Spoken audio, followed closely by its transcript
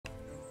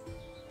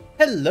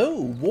Hello,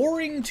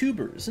 warring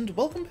tubers, and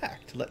welcome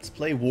back to Let's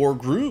Play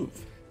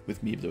Wargroove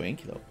with me,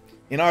 BlueAnkylo.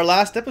 In our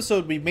last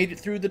episode, we made it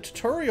through the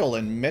tutorial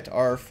and met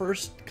our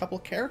first couple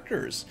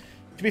characters.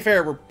 To be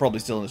fair, we're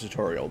probably still in the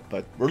tutorial,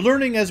 but we're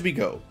learning as we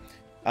go.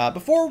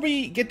 Before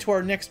we get to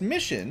our next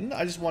mission,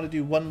 I just want to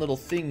do one little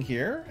thing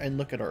here and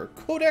look at our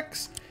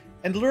codex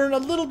and learn a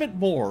little bit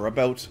more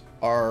about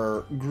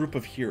our group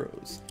of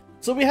heroes.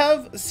 So we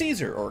have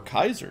Caesar, or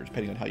Kaiser,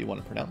 depending on how you want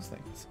to pronounce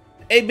things.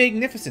 A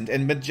magnificent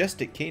and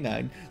majestic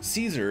canine,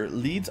 Caesar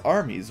leads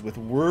armies with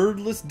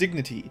wordless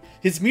dignity.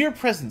 His mere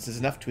presence is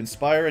enough to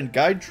inspire and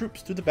guide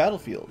troops through the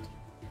battlefield.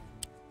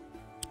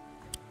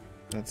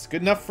 That's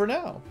good enough for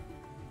now.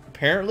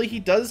 Apparently he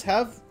does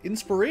have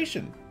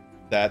inspiration.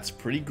 That's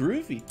pretty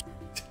groovy.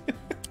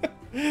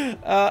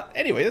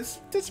 Anyway,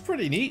 that's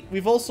pretty neat.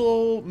 We've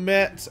also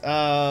met, we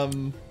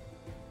haven't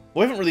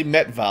really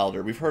met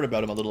Valder. We've heard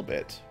about him a little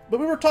bit.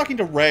 But we were talking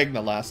to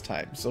Ragna last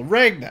time. So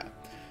Ragna,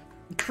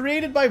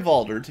 created by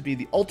Valder to be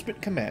the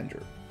ultimate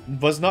commander,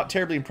 was not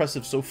terribly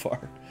impressive so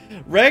far.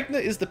 Ragna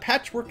is the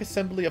patchwork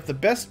assembly of the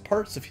best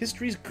parts of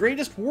history's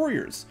greatest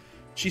warriors.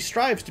 She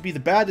strives to be the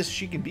baddest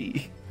she can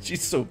be.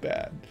 She's so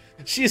bad.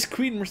 She is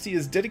Queen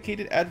Mercia's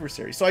dedicated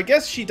adversary. So I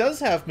guess she does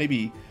have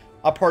maybe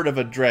a part of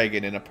a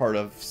dragon and a part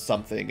of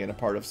something and a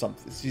part of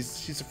something.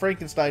 She's a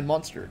Frankenstein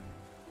monster.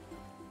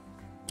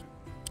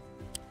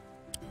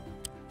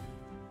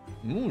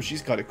 Ooh,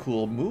 she's got a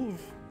cool move.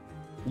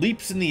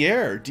 Leaps in the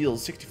air,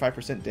 deals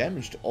 65%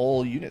 damage to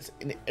all units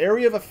in the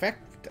area of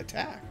effect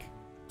attack.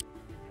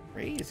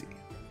 Crazy.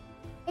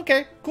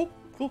 Okay, cool.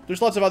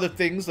 There's lots of other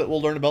things that we'll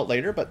learn about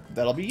later, but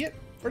that'll be it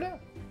for now.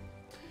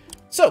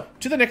 So,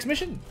 to the next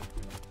mission.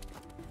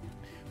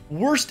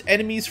 Worst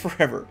enemies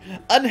forever.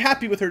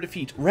 Unhappy with her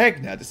defeat,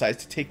 Ragna decides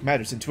to take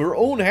matters into her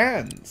own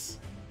hands.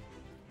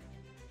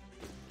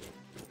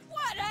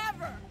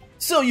 Whatever.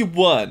 So you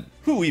won.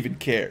 Who even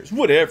cares?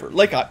 Whatever.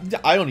 Like,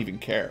 I don't even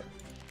care.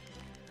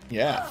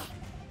 Yeah.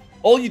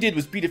 All you did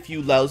was beat a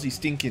few lousy,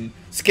 stinking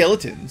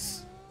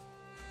skeletons.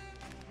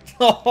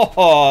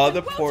 Oh,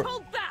 the poor...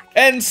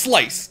 And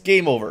slice!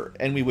 Game over.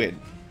 And we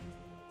win.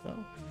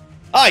 Oh.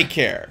 I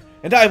care.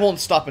 And I won't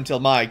stop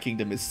until my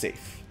kingdom is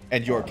safe.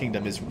 And your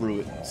kingdom is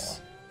ruins.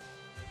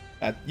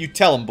 You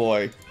tell him,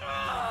 boy.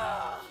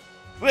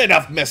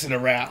 Enough messing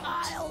around.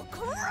 I'll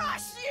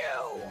crush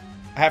you!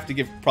 I have to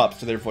give props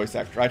to their voice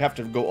actor. I'd have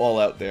to go all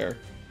out there.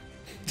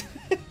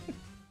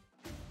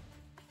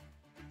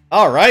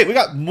 Alright, we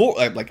got more,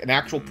 like an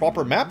actual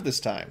proper map this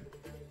time.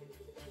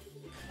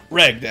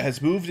 Ragna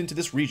has moved into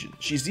this region.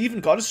 She's even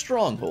got a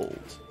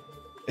stronghold.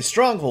 A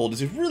stronghold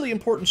is a really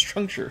important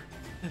structure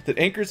that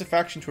anchors a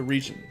faction to a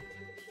region.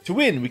 To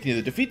win, we can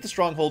either defeat the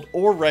stronghold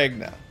or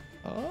Ragna.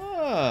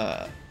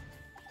 Ah.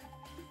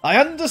 I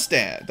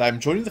understand.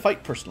 I'm joining the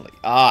fight personally.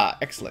 Ah,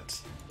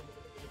 excellent.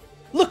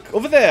 Look,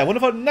 over there, one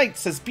of our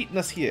knights has beaten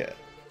us here.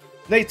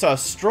 Knights are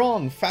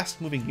strong,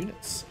 fast-moving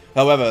units.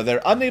 However,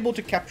 they're unable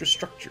to capture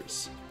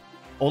structures.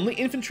 Only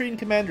infantry and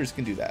commanders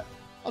can do that.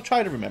 I'll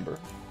try to remember.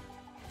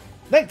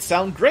 Knights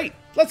sound great.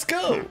 Let's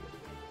go.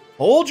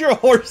 Hold your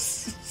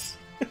horses.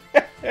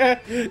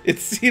 It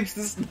seems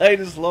this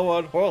knight is low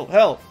on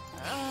health.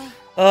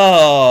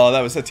 Oh, that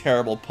was a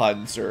terrible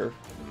pun, sir.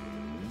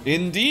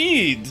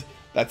 Indeed.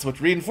 That's what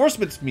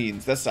reinforcements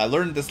means. I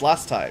learned this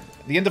last time.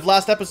 At the end of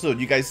last episode,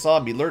 you guys saw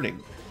me learning.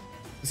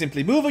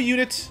 Simply move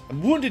a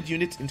wounded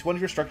unit into one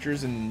of your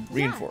structures and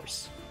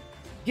reinforce.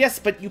 Yes,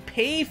 but you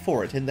pay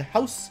for it and the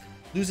house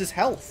loses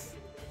health.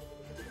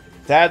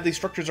 Sadly,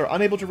 structures are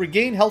unable to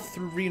regain health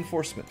through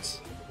reinforcements.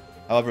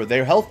 However,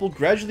 their health will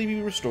gradually be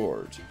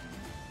restored,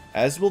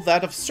 as will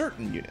that of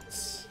certain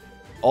units.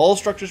 All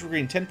structures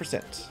regain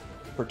 10%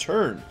 per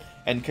turn,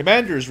 and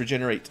commanders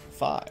regenerate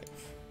 5.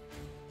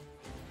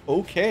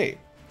 Okay.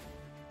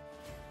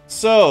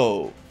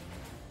 So,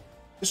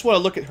 just want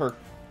to look at her.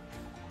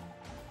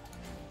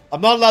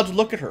 I'm not allowed to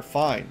look at her.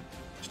 Fine.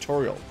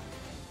 Tutorial.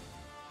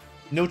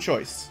 No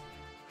choice.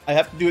 I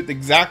have to do it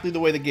exactly the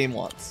way the game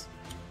wants.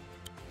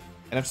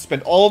 And I have to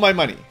spend all my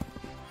money.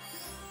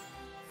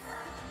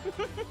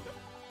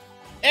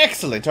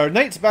 Excellent! Our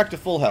knight's back to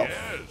full health.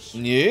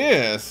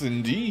 Yes,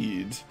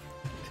 indeed.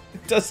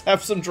 It does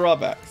have some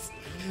drawbacks.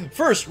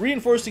 First,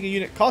 reinforcing a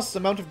unit costs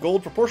an amount of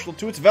gold proportional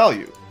to its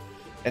value.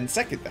 And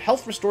second, the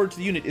health restored to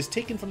the unit is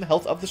taken from the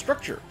health of the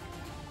structure.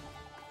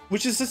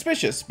 Which is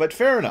suspicious, but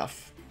fair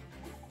enough.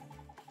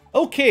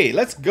 Okay,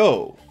 let's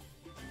go.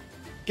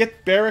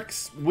 Get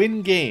barracks,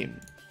 win game.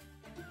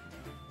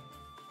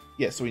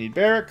 Yeah, so we need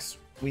barracks,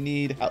 we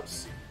need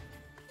house.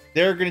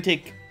 They're going to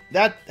take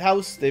that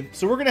house.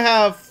 So we're going to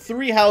have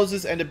 3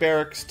 houses and a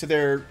barracks to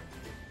their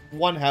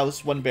 1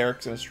 house, 1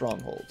 barracks, and a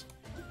stronghold.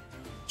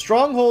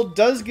 Stronghold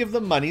does give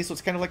them money, so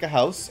it's kind of like a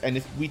house, and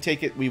if we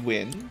take it, we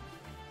win.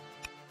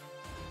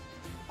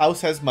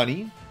 House has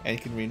money and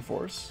can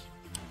reinforce.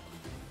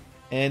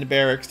 And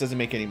barracks doesn't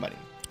make any money.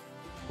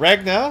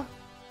 Ragna,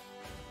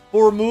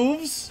 4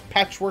 moves,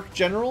 patchwork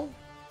general,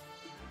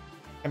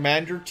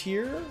 commander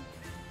tier.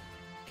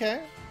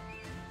 Okay.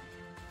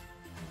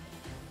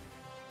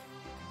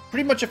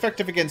 Pretty much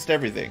effective against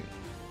everything.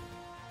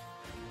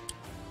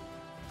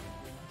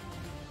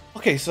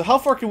 Okay, so how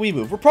far can we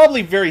move? We're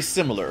probably very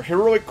similar.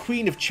 Heroic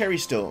Queen of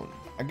Cherrystone.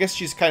 I guess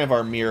she's kind of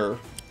our mirror.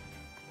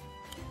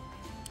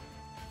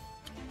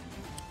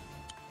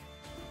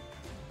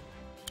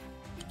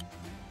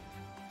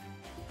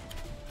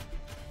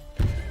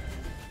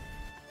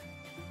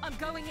 I'm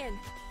going in.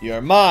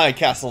 You're my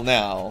castle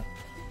now.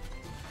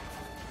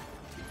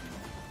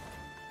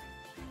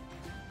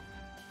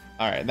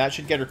 Alright, that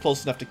should get her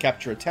close enough to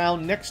capture a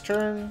town next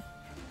turn.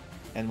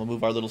 And we'll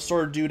move our little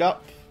sword dude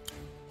up.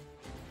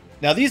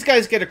 Now, these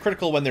guys get a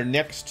critical when they're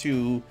next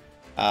to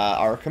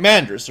our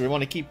commanders, so we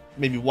want to keep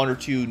maybe 1 or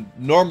 2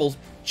 normal,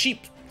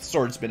 cheap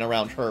swordsmen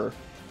around her,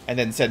 and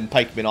then send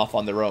pikemen off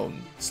on their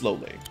own,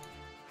 slowly.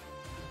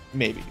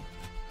 Maybe.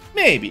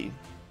 Maybe.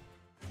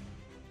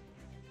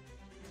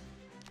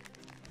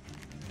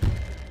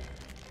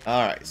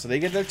 Alright, so they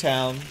get their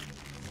town.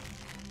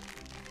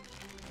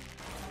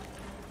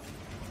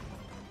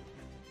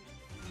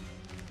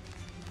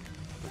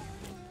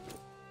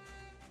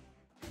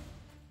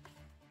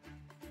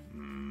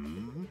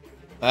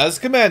 As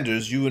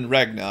commanders, you and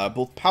Ragnar are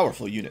both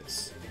powerful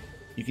units.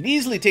 You can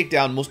easily take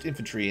down most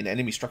infantry and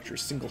enemy structures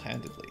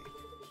single-handedly.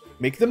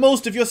 Make the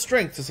most of your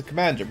strength as a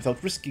commander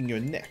without risking your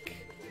neck.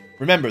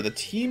 Remember, the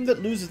team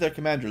that loses their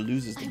commander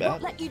loses the battle. I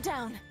won't let you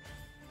down.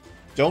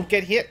 Don't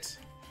get hit.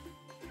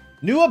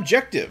 New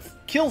objective: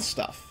 kill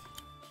stuff.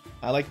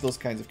 I like those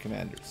kinds of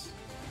commanders.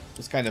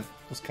 Those kind of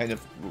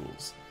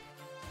rules.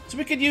 So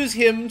we could use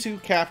him to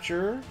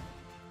capture.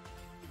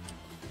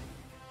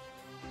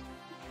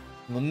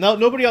 Well, no,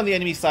 nobody on the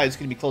enemy side is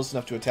going to be close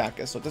enough to attack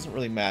us, so it doesn't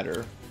really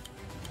matter.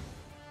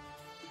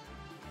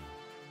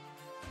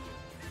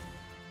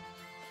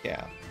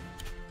 Yeah.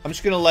 I'm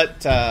just going to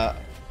let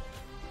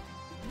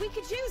We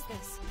could use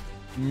this.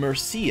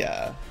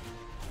 Mercia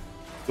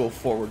go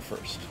forward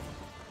first.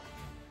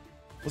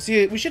 We'll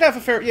see. We should have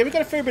a fair... Yeah, we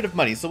got a fair bit of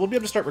money, so we'll be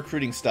able to start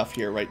recruiting stuff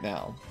here right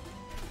now.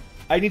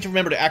 I need to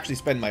remember to actually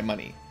spend my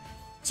money.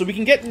 So we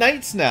can get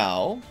knights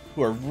now,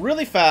 who are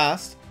really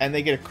fast, and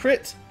they get a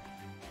crit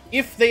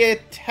if they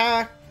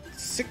attack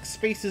 6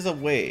 spaces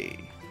away.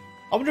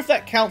 I wonder if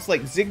that counts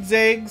like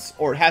zigzags,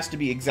 or it has to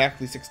be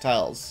exactly 6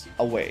 tiles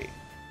away.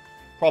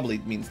 Probably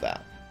means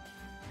that.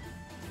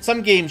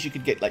 Some games you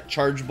could get like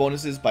charge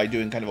bonuses by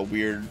doing kind of a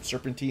weird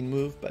serpentine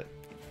move, but...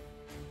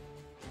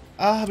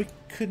 we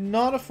could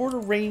not afford a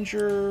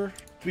ranger.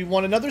 Do we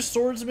want another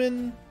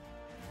swordsman?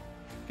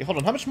 Okay, hold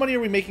on. How much money are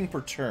we making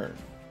per turn?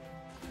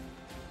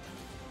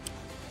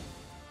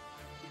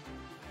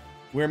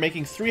 We're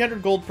making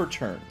 300 gold per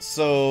turn.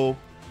 So,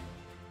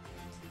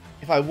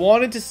 if I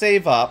wanted to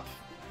save up,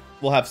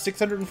 we'll have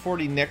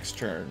 640 next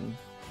turn.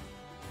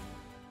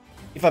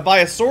 If I buy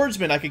a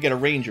swordsman, I could get a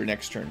ranger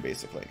next turn,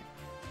 basically.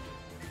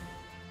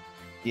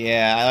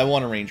 Yeah, I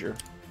want a ranger.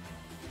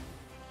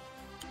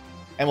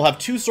 And we'll have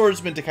 2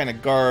 swordsmen to kind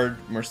of guard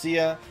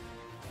Mercia.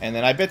 And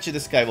then I bet you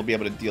this guy will be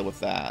able to deal with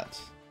that.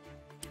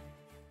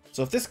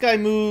 So if this guy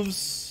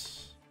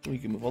moves... We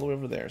can move all the way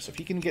over there. So if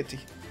he can get to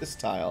this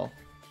tile...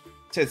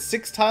 It says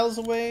 6 tiles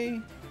away.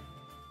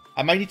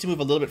 I might need to move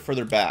a little bit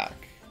further back.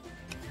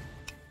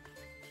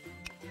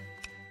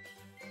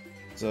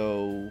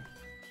 So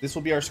this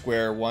will be our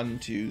square. 1,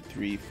 2,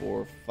 3,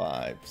 4,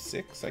 5,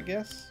 6, I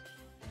guess.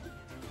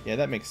 Yeah,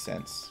 that makes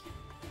sense.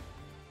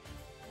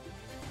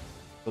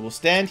 So we'll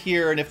stand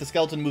here, and if the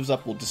skeleton moves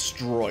up, we'll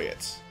destroy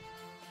it.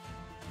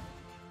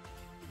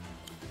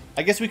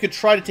 I guess we could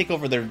try to take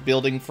over their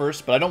building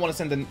first, but I don't want to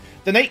send them...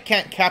 The knight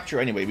can't capture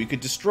anyway. We could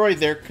destroy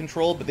their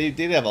control, but they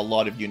did have a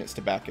lot of units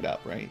to back it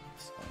up, right?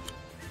 So,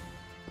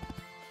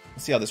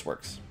 let's see how this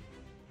works.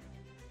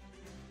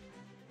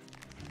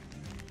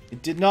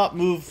 It did not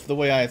move the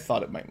way I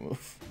thought it might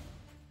move.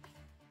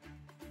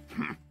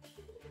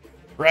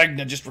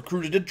 Ragnar just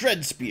recruited a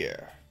dread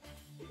spear.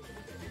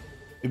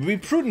 It would be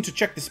prudent to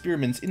check the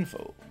spearman's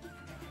info.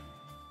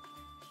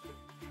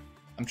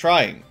 I'm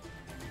trying.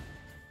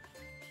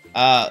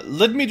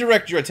 Let me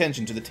direct your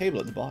attention to the table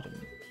at the bottom.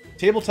 The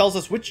table tells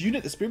us which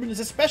unit the spearman is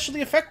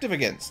especially effective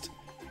against.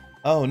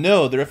 Oh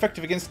no, they're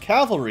effective against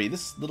cavalry,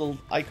 this little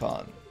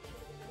icon.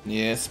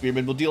 Yes,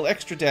 spearmen will deal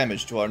extra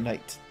damage to our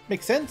knight.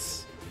 Makes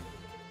sense?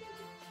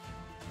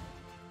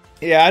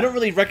 Yeah, I don't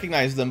really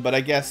recognize them, but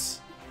I guess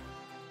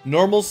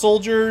normal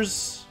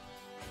soldiers,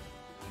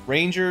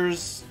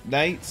 rangers,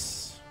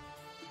 knights,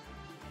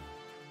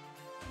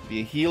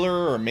 be a healer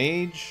or a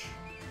mage.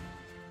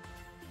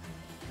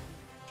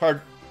 It's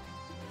hard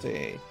to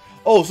say.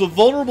 Oh, so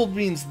vulnerable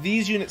means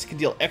these units can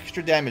deal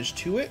extra damage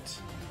to it.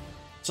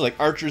 So like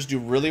archers do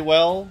really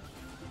well.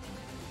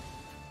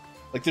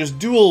 Like there's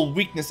dual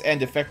weakness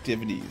and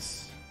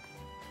effectivities.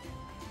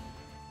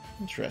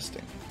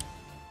 Interesting.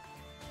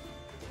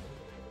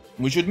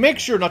 We should make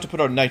sure not to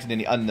put our knight in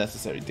any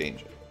unnecessary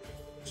danger.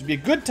 This would be a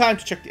good time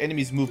to check the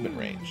enemy's movement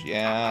range.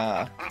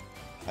 Yeah.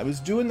 I was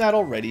doing that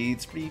already.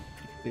 It's pretty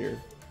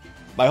clear.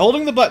 By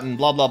holding the button,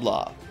 blah blah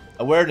blah.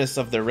 Awareness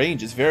of their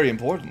range is very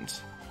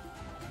important.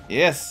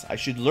 Yes, I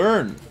should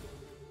learn.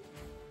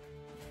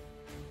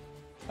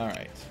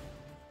 Alright.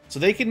 So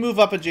they can move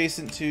up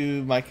adjacent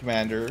to my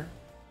commander.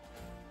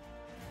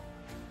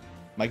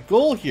 My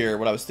goal here,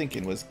 what I was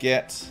thinking, was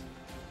get...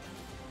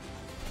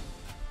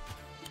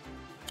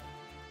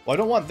 Well, I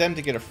don't want them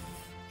to get a...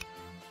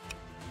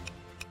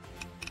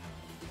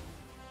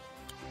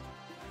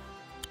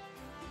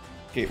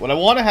 Okay, what I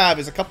want to have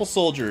is a couple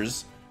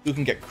soldiers who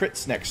can get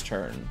crits next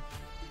turn.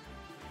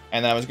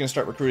 And then I was going to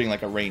start recruiting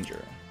like a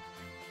ranger.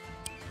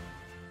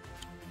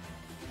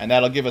 And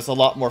that'll give us a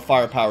lot more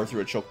firepower through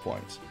a choke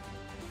point.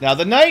 Now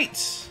the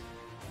knight...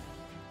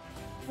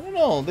 I don't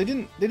know, they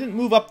didn't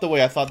move up the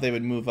way I thought they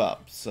would move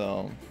up,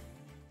 so...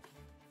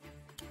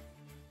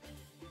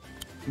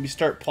 We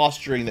start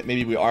posturing that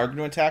maybe we are going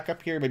to attack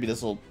up here. Maybe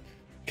this will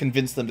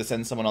convince them to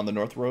send someone on the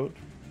North Road.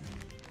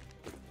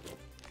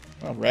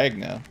 Oh,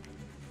 Ragna.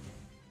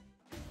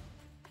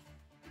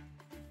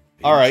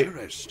 Alright.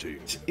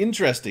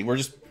 Interesting. We're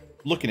just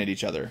looking at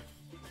each other.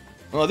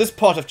 Well, this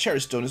pot of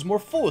cherry stone is more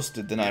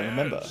forested than I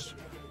remember.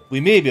 We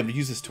may be able to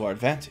use this to our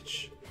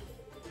advantage.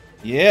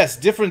 Yes,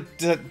 different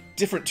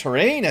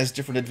terrain has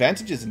different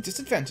advantages and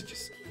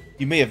disadvantages.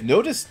 You may have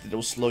noticed that it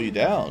will slow you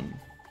down.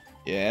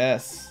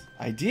 Yes.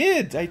 I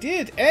did,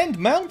 and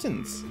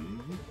mountains.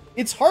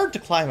 It's hard to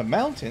climb a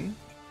mountain.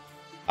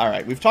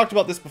 Alright, we've talked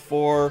about this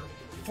before.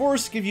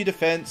 Forests give you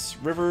defense,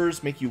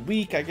 rivers make you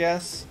weak, I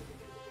guess.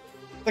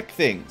 Click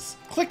things.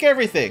 Click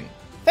everything.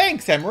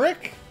 Thanks,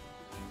 Emmerich.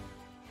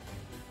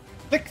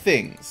 Click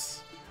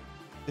things.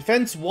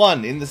 Defense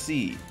 1 in the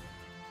sea.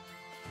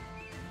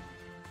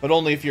 But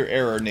only if you're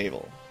air or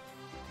naval.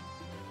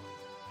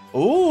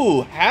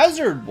 Ooh,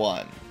 hazard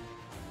 1.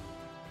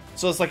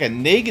 So it's like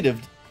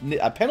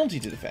a penalty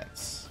to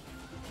defense.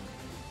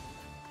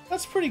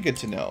 That's pretty good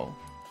to know.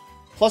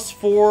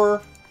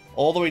 +4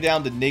 all the way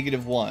down to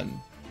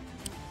 -1.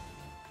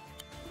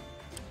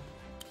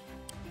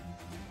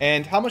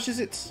 And how much is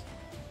it?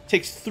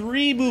 Takes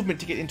 3 movement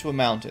to get into a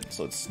mountain,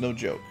 so it's no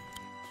joke.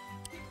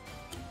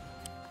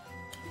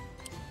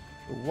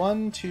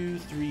 1, 2,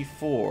 3,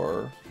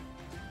 4.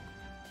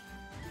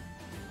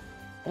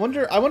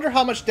 I wonder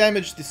how much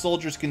damage the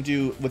soldiers can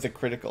do with a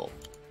critical.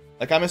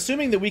 Like, I'm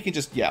assuming that we can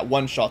just, yeah,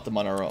 one-shot them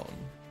on our own.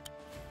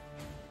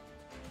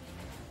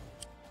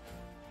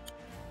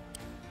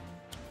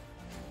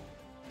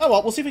 Oh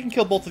well, we'll see if we can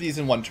kill both of these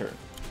in one turn.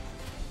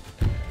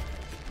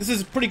 This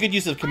is a pretty good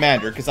use of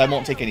Commander, because I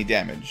won't take any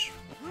damage.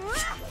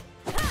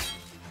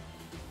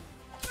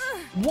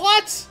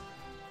 What?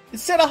 It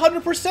said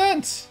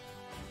 100%!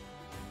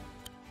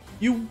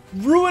 You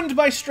ruined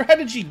my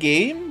strategy,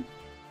 game!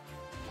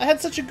 I had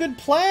such a good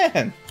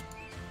plan!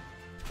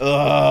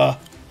 Ugh.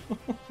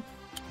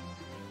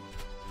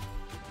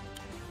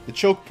 The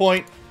choke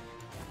point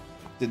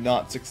did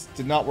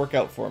not work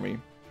out for me.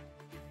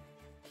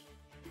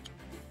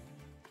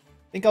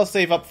 I think I'll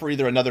save up for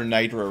either another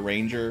knight or a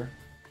ranger.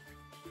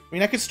 I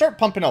mean, I could start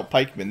pumping out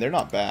pikemen. They're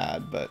not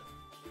bad, but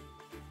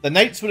the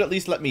knights would at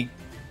least let me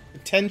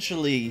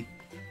potentially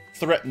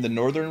threaten the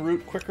northern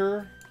route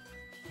quicker.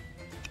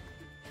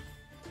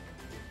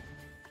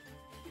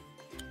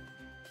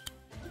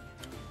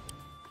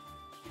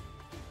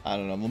 I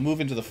don't know. We'll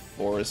move into the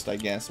forest, I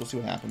guess. We'll see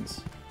what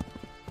happens.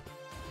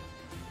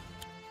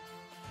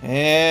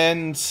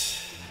 And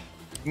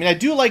I mean, I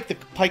do like the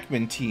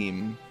pikeman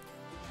team,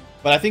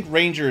 but I think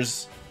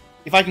rangers,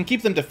 if I can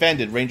keep them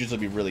defended, rangers will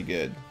be really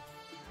good.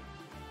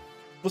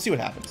 We'll see what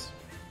happens.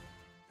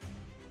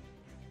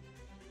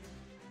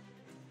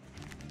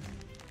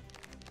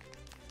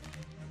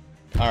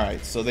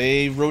 Alright, so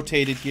they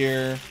rotated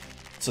here.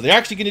 So they're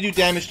actually going to do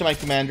damage to my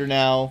commander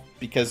now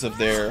because of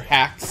their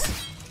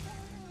hacks.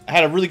 I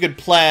had a really good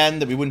plan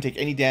that we wouldn't take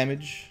any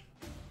damage.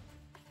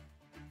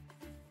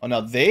 Oh,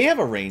 now they have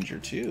a ranger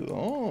too.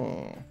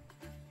 Oh.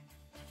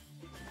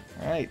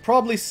 Alright,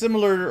 probably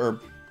similar, or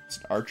it's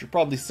an archer,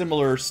 probably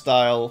similar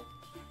style.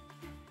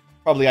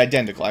 Probably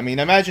identical. I mean,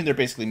 I imagine they're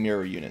basically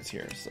mirror units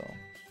here, so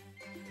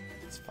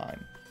it's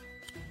fine.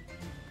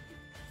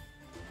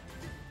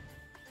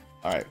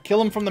 Alright, kill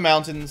them from the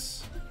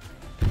mountains.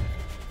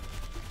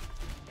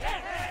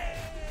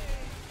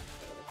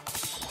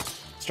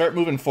 Start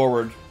moving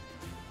forward.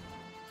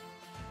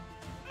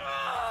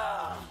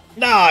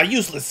 Nah,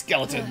 useless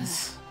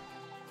skeletons!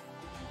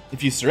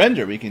 If you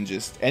surrender, we can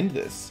just end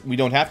this. We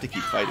don't have to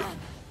keep fighting.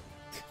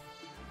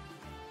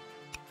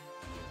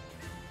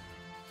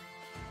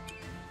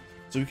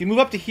 So we can move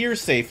up to here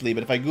safely,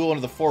 but if I go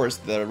into the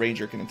forest, the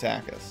ranger can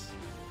attack us.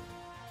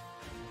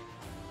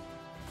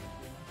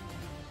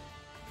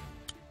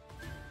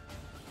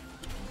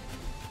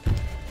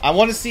 I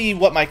want to see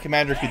what my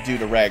commander could do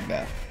to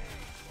Ragna.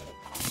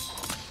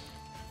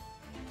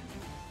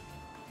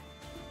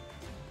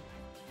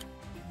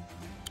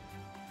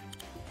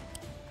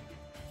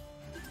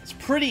 It's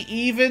pretty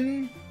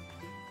even.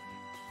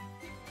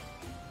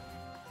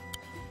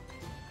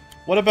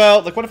 What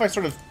about, like, what if I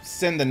sort of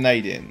send the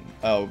knight in?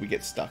 Oh, we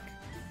get stuck.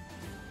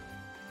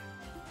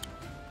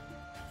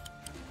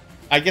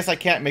 I guess I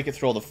can't make it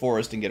through all the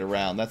forest and get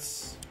around.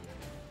 That's...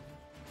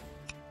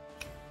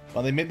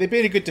 Well, they made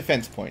a good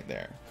defense point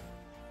there.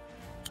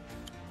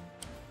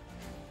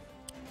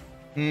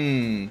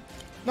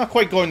 Not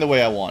quite going the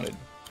way I wanted.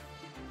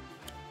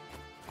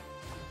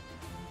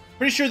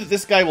 Pretty sure that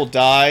this guy will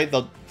die.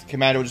 The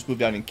commander will just move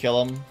down and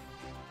kill him.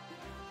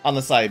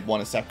 Unless I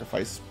want to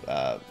sacrifice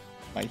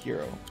my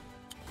hero.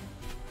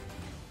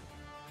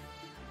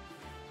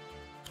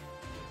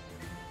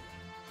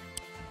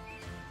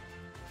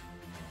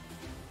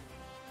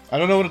 I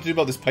don't know what to do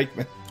about this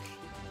pikeman.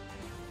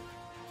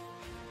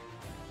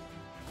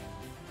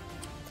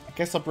 I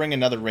guess I'll bring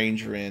another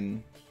ranger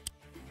in.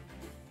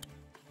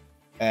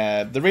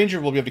 The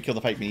ranger will be able to kill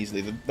the pikeman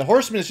easily. The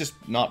horseman is just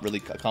not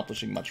really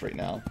accomplishing much right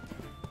now.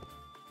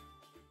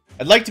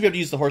 I'd like to be able to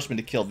use the horseman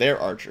to kill their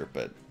archer,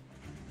 but...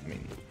 I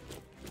mean...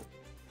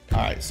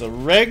 Alright, so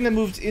Ragna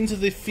moves into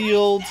the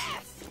field.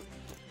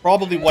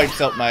 Probably wipes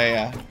out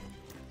my...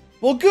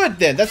 Well, good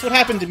then. That's what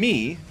happened to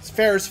me. It's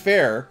fair is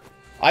fair.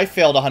 I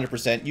failed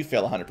 100%. You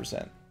failed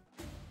 100%.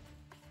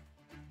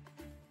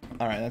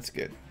 Alright, that's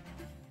good.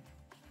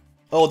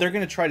 Oh, they're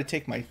going to try to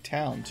take my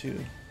town, too.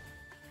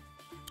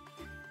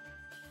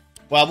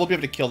 Well, we'll be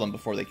able to kill them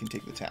before they can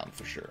take the town,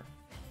 for sure.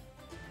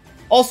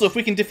 Also, if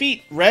we can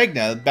defeat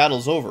Ragna, the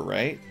battle's over,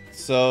 right?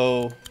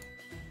 So...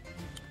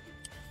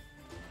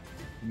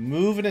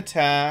 Move and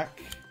attack.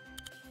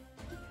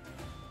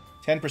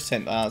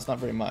 10%. Wow, that's not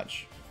very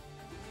much.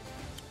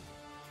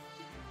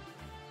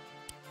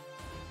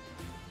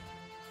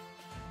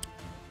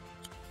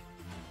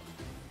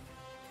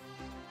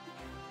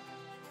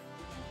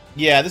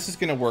 Yeah, this is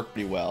going to work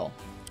pretty well.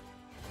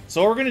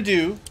 So what we're going to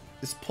do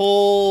is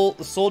pull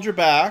the soldier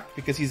back,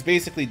 because he's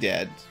basically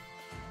dead.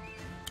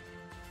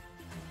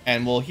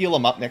 And we'll heal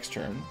him up next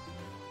turn.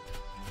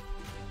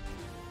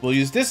 We'll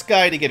use this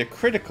guy to get a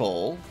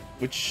critical,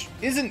 which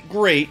isn't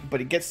great,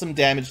 but it gets some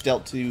damage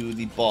dealt to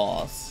the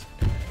boss.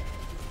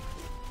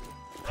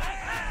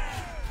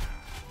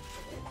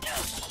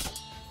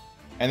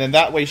 And then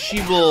that way she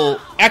will...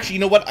 Actually,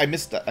 you know what? I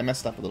messed up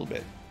a little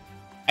bit.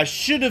 I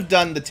should have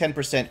done the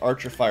 10%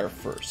 archer fire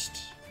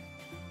first.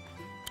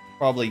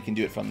 Probably you can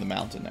do it from the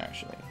mountain,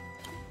 actually.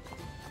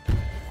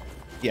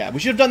 Yeah, we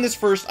should have done this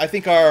first. I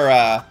think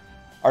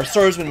our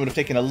swordsman would have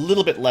taken a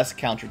little bit less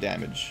counter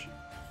damage.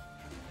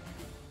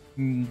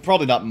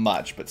 Probably not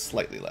much, but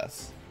slightly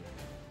less.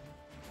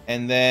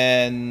 And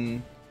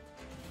then...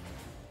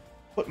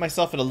 Put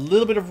myself at a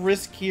little bit of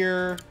risk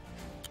here.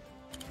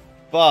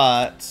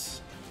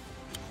 But...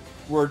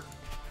 We're...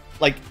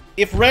 Like,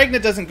 if Ragna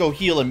doesn't go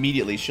heal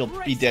immediately, she'll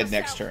be dead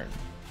next turn.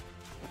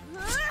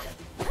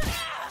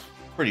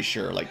 Pretty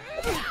sure, like...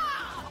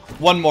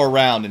 One more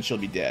round and she'll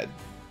be dead.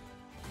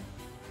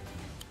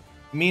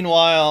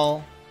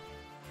 Meanwhile...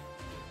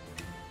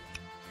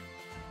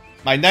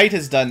 My knight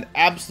has done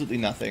absolutely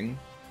nothing.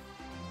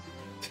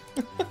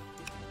 I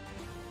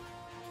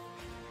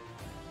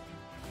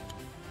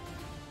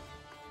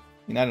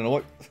mean, I don't know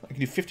what... I can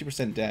do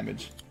 50%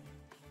 damage.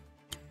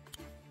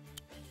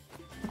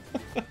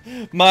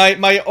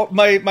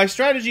 My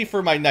strategy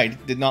for my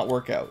knight did not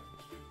work out.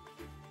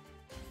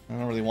 I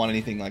don't really want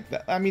anything like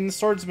that. I mean, the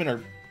swordsmen are...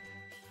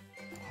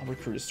 I'll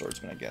recruit a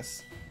swordsman, I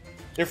guess.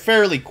 They're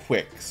fairly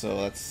quick,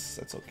 so that's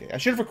okay. I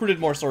should have recruited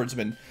more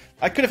swordsmen.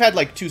 I could have had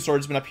like 2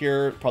 swordsmen up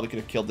here. Probably could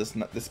have killed this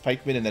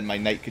pikeman, and then my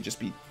knight could just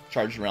be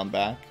charged around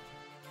back.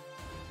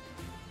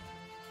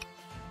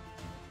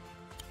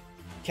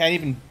 Can't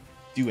even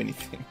do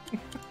anything.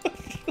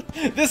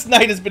 This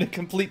knight has been a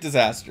complete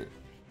disaster.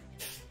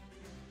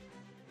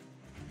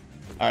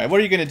 Alright, what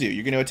are you going to do?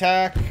 You're going to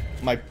attack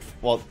my...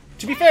 Well,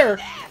 to be fair,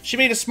 she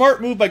made a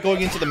smart move by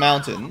going into the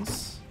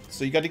mountains.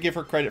 So you got to give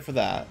her credit for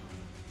that.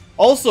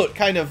 Also, it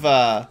kind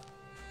of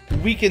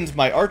weakens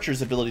my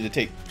archer's ability to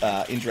take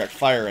indirect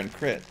fire and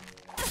crit.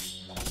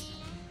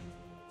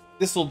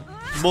 This will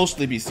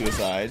mostly be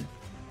suicide.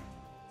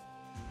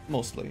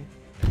 Mostly.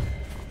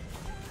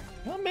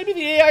 Well, maybe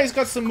the AI's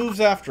got some moves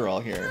after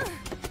all here.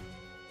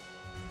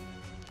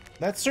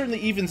 That certainly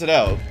evens it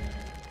out.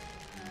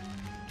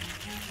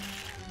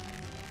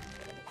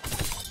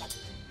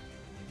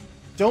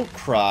 Don't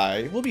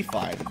cry. We'll be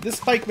fine. This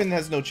pikeman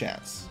has no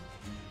chance.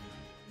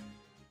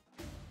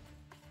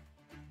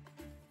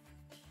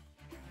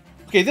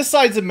 Okay, this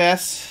side's a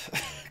mess.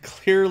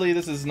 Clearly,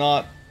 this has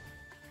not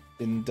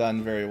been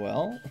done very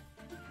well.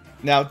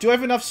 Now, do I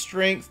have enough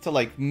strength to,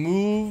 like,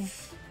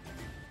 move?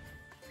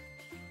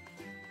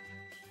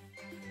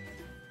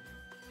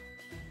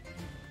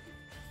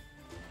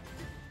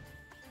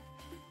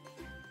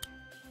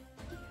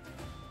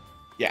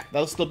 Yeah,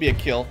 that'll still be a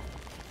kill.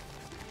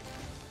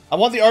 I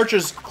want the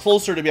archers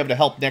closer to be able to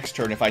help next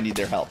turn if I need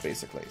their help,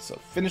 basically. So,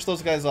 finish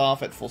those guys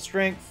off at full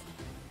strength.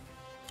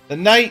 The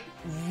knight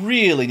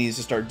really needs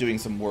to start doing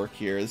some work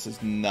here. This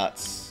is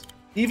nuts.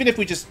 Even if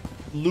we just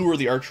lure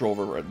the archer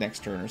over at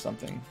next turn or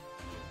something.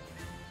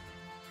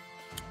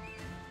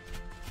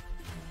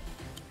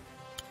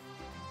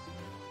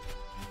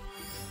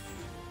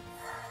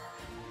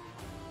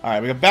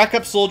 Alright, we got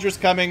backup soldiers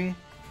coming.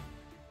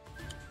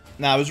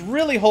 Now, I was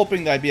really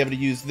hoping that I'd be able to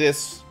use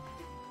this.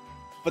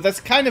 But that's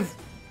kind of...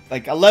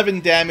 Like, 11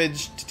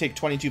 damage to take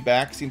 22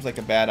 back seems like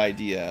a bad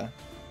idea.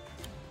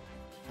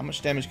 How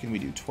much damage can we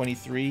do?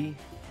 23?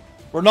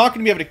 We're not going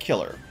to be able to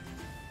kill her.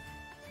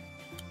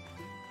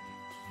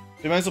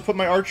 We might as well put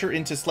my archer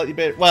into slightly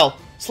better, well,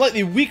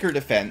 slightly weaker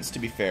defense, to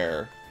be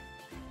fair.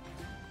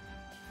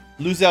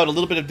 Lose out a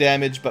little bit of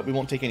damage, but we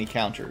won't take any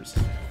counters.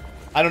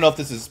 I don't know if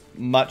this is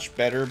much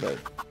better, but...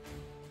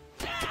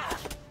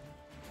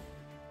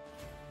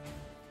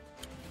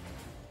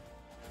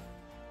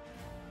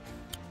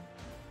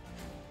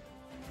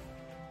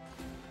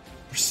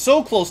 We're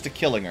so close to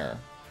killing her.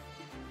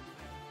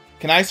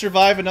 Can I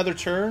survive another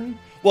turn?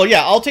 Well,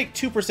 yeah, I'll take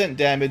 2%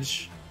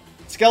 damage.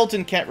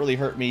 Skeleton can't really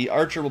hurt me.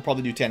 Archer will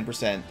probably do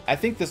 10%. I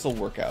think this will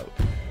work out.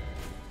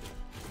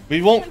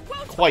 We won't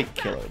quite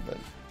kill her, but...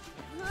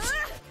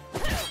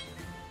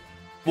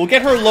 We'll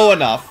get her low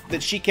enough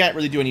that she can't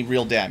really do any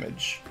real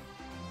damage.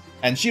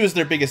 And she was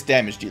their biggest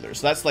damage dealer,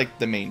 so that's like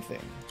the main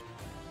thing.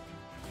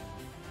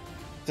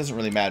 Doesn't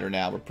really matter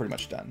now, we're pretty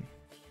much done.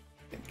 I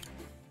think.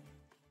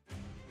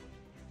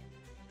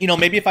 You know,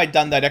 maybe if I'd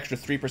done that extra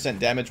 3%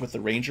 damage with the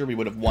Ranger, we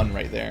would have won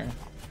right there.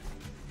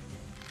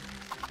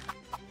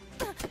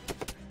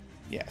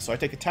 Yeah, so I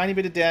take a tiny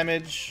bit of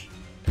damage.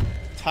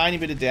 Tiny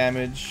bit of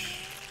damage.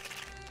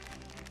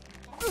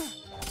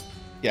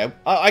 Yeah,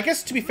 I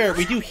guess to be fair,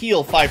 we do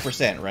heal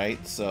 5%,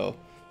 right? So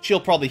she'll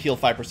probably heal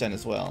 5%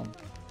 as well.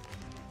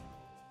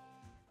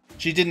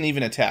 She didn't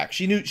even attack.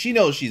 She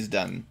knows she's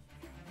done.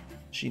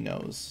 She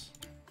knows.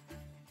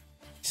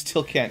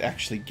 Still can't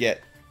actually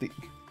get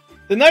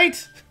the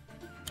knight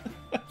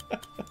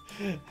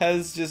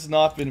has just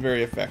not been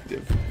very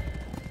effective.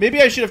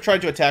 Maybe I should have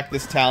tried to attack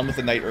this town with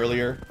the knight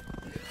earlier.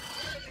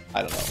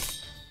 I don't know.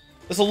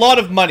 There's a lot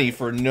of money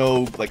for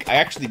no, like, I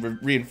actually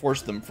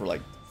reinforced them for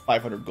like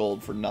 500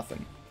 gold for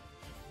nothing.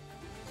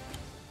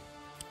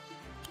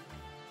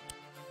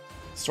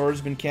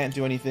 Swordsman can't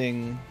do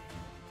anything.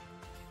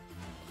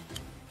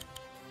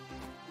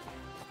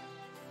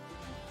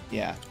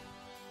 Yeah.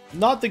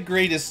 Not the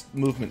greatest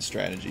movement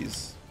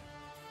strategies.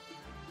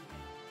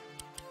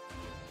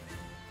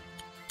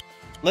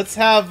 Let's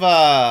have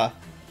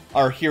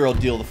our hero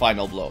deal the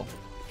final blow.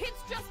 It's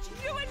just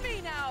you and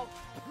me now.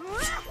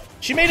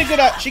 She made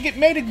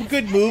a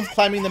good move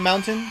climbing the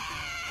mountain.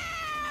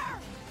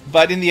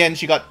 But in the end,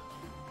 she got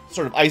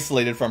sort of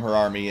isolated from her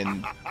army,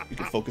 and you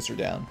could focus her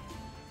down.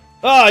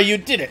 Ah, you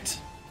did it!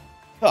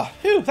 Oh,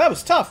 phew, that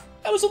was tough.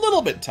 That was a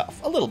little bit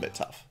tough. A little bit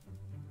tough.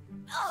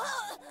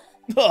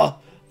 Oh,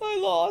 I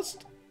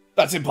lost.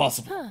 That's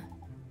impossible. Huh.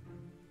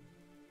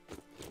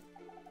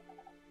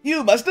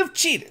 You must have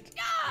cheated.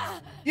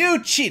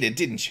 You cheated,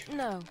 didn't you?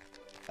 No.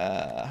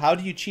 How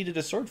do you cheat at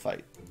a sword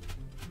fight?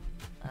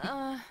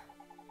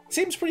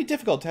 Seems pretty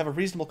difficult to have a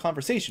reasonable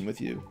conversation with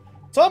you.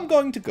 So I'm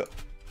going to go.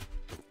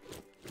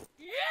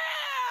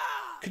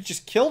 Could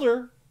just killed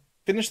her.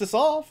 Finish this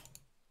off.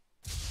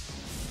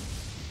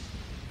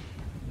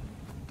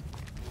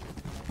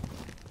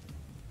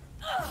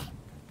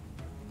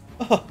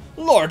 Oh,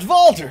 Lord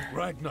Valder!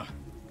 Ragnar.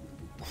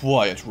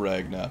 Quiet,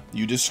 Ragnar.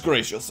 You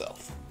disgrace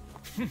yourself.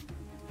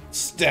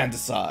 Stand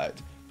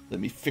aside. Let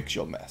me fix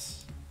your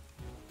mess.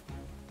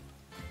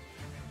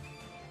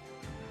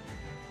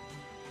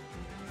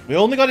 We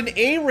only got an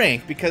A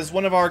rank because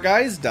one of our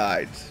guys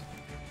died.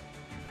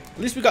 At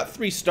least we got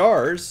 3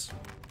 stars.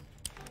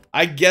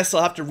 I guess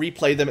I'll have to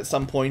replay them at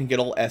some point and get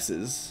all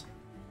S's.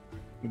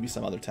 Maybe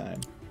some other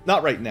time.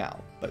 Not right now,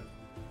 but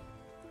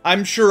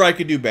I'm sure I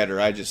could do better.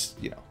 I just,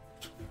 you know,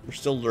 we're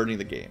still learning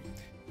the game.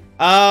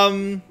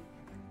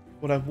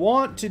 What I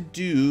want to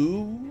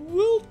do,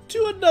 we'll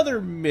do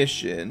another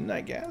mission,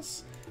 I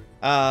guess.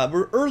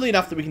 We're early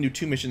enough that we can do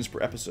 2 missions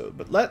per episode,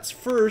 but let's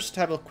first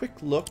have a quick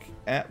look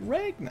at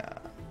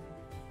Ragnar.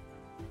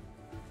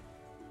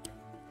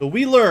 So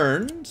we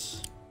learned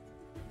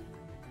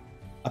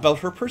about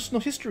her personal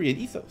history and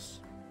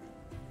ethos.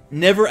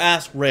 Never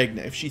ask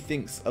Ragnar if she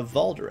thinks of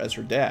Valder as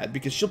her dad,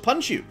 because she'll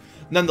punch you.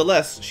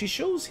 Nonetheless, she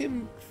shows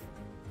him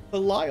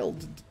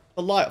familial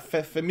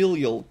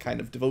kind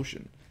of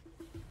devotion.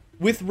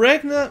 With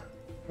Ragnar,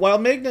 while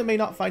Magna may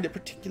not find it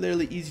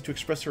particularly easy to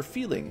express her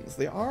feelings,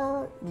 they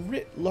are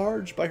writ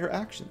large by her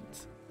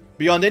actions.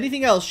 Beyond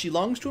anything else, she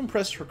longs to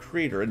impress her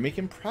creator and make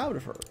him proud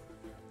of her.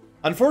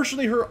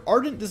 Unfortunately, her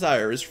ardent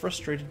desire is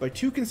frustrated by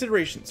 2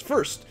 considerations.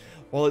 First,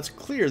 while it's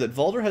clear that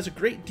Valder has a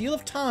great deal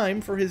of time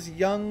for his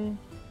young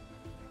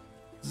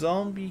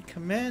zombie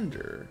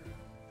commander,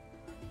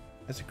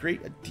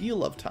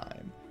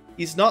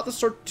 he's not the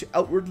sort to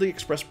outwardly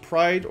express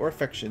pride or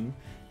affection.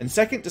 And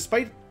second,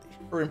 despite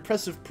her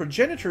impressive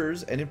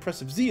progenitors and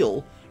impressive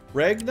zeal,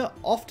 Ragna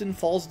often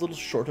falls a little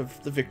short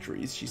of the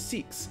victories she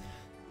seeks.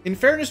 In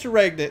fairness to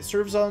Ragna, it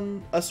serves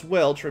on us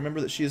well to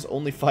remember that she is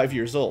only 5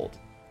 years old.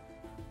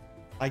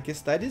 I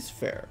guess that is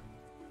fair.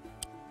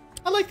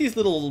 I like these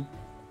little,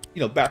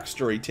 you know,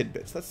 backstory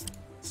tidbits. That's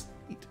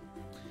neat.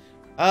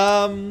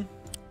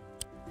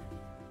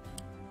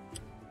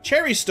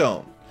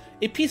 Cherrystone.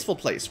 A peaceful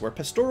place where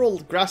pastoral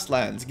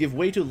grasslands give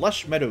way to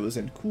lush meadows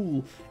and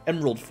cool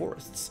emerald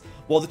forests,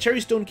 while the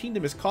Cherrystone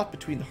Kingdom is caught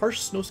between the harsh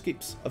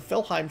snowscapes of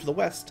Felheim to the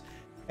west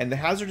and the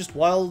hazardous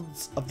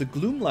wilds of the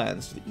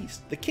Gloomlands to the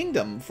east. The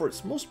kingdom, for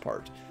its most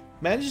part,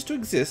 manages to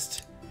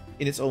exist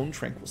in its own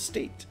tranquil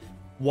state.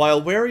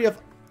 While wary of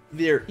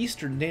their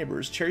eastern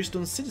neighbors,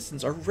 Cherrystone's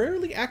citizens are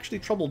rarely actually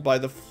troubled by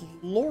the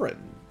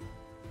Florin,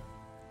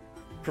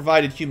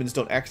 provided humans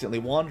don't accidentally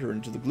wander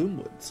into the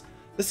Gloomwoods.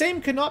 The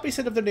same cannot be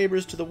said of their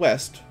neighbors to the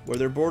west, where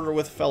their border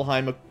with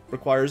Felheim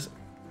requires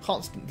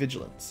constant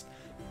vigilance.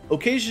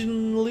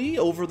 Occasionally,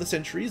 over the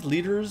centuries,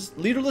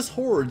 leaderless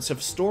hordes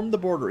have stormed the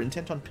border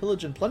intent on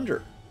pillage and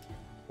plunder,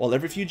 while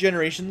every few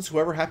generations,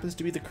 whoever happens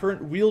to be the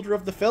current wielder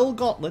of the Fell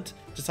Gauntlet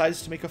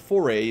decides to make a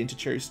foray into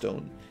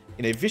Cherrystone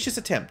in a vicious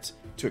attempt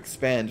to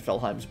expand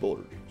Felheim's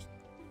borders.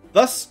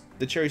 Thus,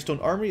 the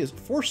Cherrystone army is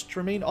forced to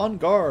remain on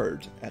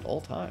guard at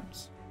all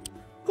times.